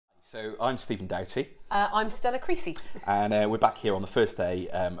So I'm Stephen Doughty. I'm Stella Creasy. And we're back here on the first day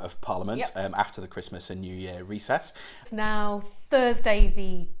of Parliament after the Christmas and New Year recess. It's now Thursday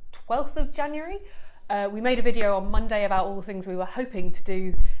the 12th of January. We made a video on Monday about all the things we were hoping to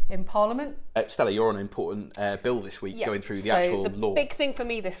do in Parliament. Stella, you're on an important bill this week, going through the actual law. The big thing for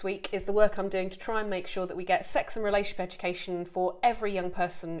me this week is the work I'm doing to try and make sure that we get sex and relationship education for every young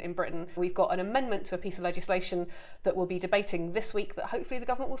person in Britain. We've got an amendment to a piece of legislation that we'll be debating this week that hopefully the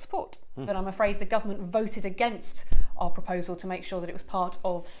government will support. But I'm afraid the government voted against our proposal to make sure that it was part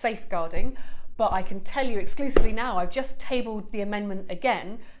of safeguarding. But I can tell you exclusively now, I've just tabled the amendment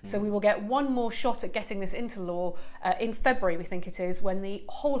again, so we will get one more shot at getting this into law in February, we think it is, when the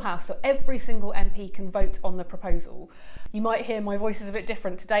whole House, so every single MP can vote on the proposal. You might hear my voice is a bit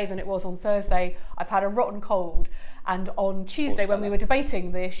different today than it was on Thursday. I've had a rotten cold, and on Tuesday when we were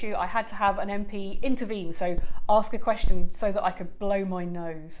debating the issue, I had to have an MP intervene, so ask a question so that I could blow my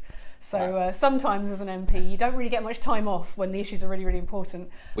nose. So sometimes as an MP, you don't really get much time off when the issues are really, really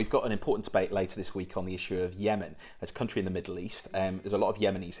important. We've got an important debate later this week on the issue of Yemen. As a country in the Middle East, there's a lot of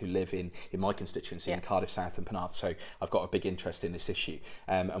Yemenis who live in my constituency, in Cardiff South and Penarth, so I've got a big interest in this issue.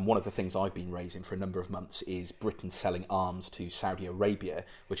 And one of the things I've been raising for a number of months is Britain selling arms to Saudi Arabia,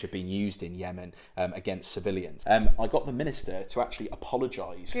 which have been used in Yemen against civilians. I got the Minister to actually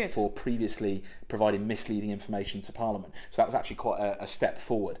apologise for previously providing misleading information to Parliament. So that was actually quite a step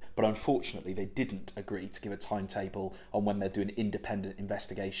forward. But unfortunately, they didn't agree to give a timetable on when they're doing an independent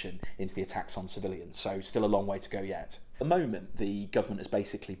investigation into the attacks on civilians. So still a long way to go yet. At the moment, the government has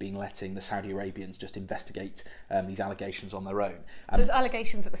basically been letting the Saudi Arabians just investigate these allegations on their own. So there's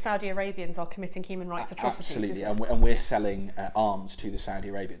allegations that the Saudi Arabians are committing human rights atrocities. Absolutely, and we're selling arms to the Saudi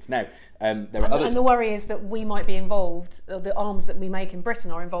Arabians. Now, there are others. And the worry is that we might be involved, the arms that we make in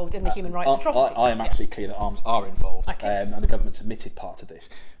Britain are involved in the human rights atrocities. I am absolutely clear that arms are involved, and the government's admitted part of this.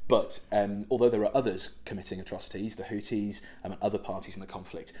 But although there are others committing atrocities, the Houthis and other parties in the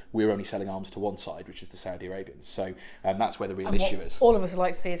conflict, we're only selling arms to one side, which is the Saudi Arabians. So that's where the real issue is. All of us would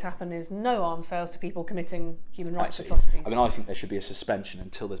like to see it happen is no arms sales to people committing human rights atrocities. I mean, I think there should be a suspension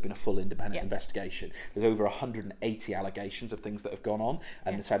until there's been a full independent investigation. There's over 180 allegations of things that have gone on,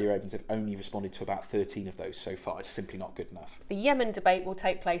 and the Saudi Arabians have only responded to about 13 of those so far. It's simply not good enough. The Yemen debate will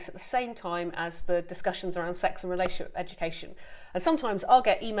take place at the same time as the discussions around sex and relationship education. And sometimes I'll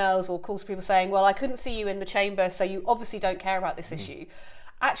get emails or calls from people saying, well, I couldn't see you in the chamber, so you obviously don't care about this issue.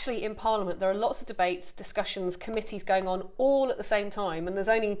 Actually, in Parliament, there are lots of debates, discussions, committees going on all at the same time, and there's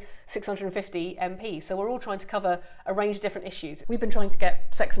only 650 MPs, so we're all trying to cover a range of different issues. We've been trying to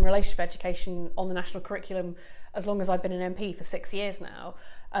get sex and relationship education on the national curriculum as long as I've been an MP, for 6 years now.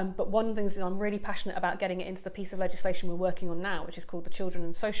 But one of the things that I'm really passionate about getting it into the piece of legislation we're working on now, which is called the Children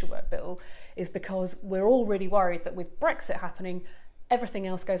and Social Work Bill, is because we're all really worried that with Brexit happening, everything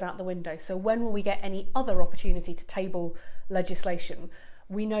else goes out the window. So when will we get any other opportunity to table legislation?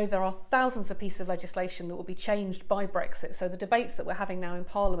 We know there are thousands of pieces of legislation that will be changed by Brexit. So the debates that we're having now in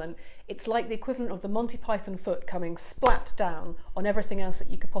Parliament, it's like the equivalent of the Monty Python foot coming splat down on everything else that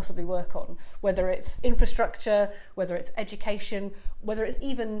you could possibly work on, whether it's infrastructure, whether it's education, whether it's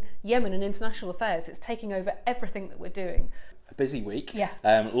even Yemen and international affairs. It's taking over everything that we're doing. A busy week.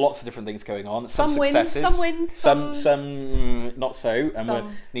 Lots of different things going on. Some successes, some not so, and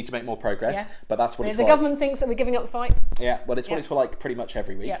we need to make more progress. But that's what it's like. The government thinks that we're giving up the fight. Well, it's what it's for like pretty much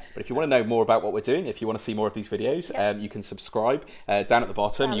every week. But if you want to know more about what we're doing, if you want to see more of these videos, you can subscribe down at the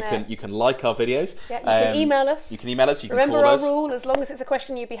bottom. You can like our videos. You can email us. You can email us. You can remember call our rule: as long as it's a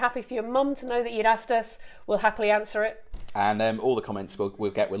question you'd be happy for your mum to know that you'd asked us, we'll happily answer it. And all the comments we'll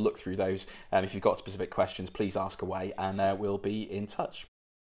look through those. If you've got specific questions, please ask away, and we'll be in touch.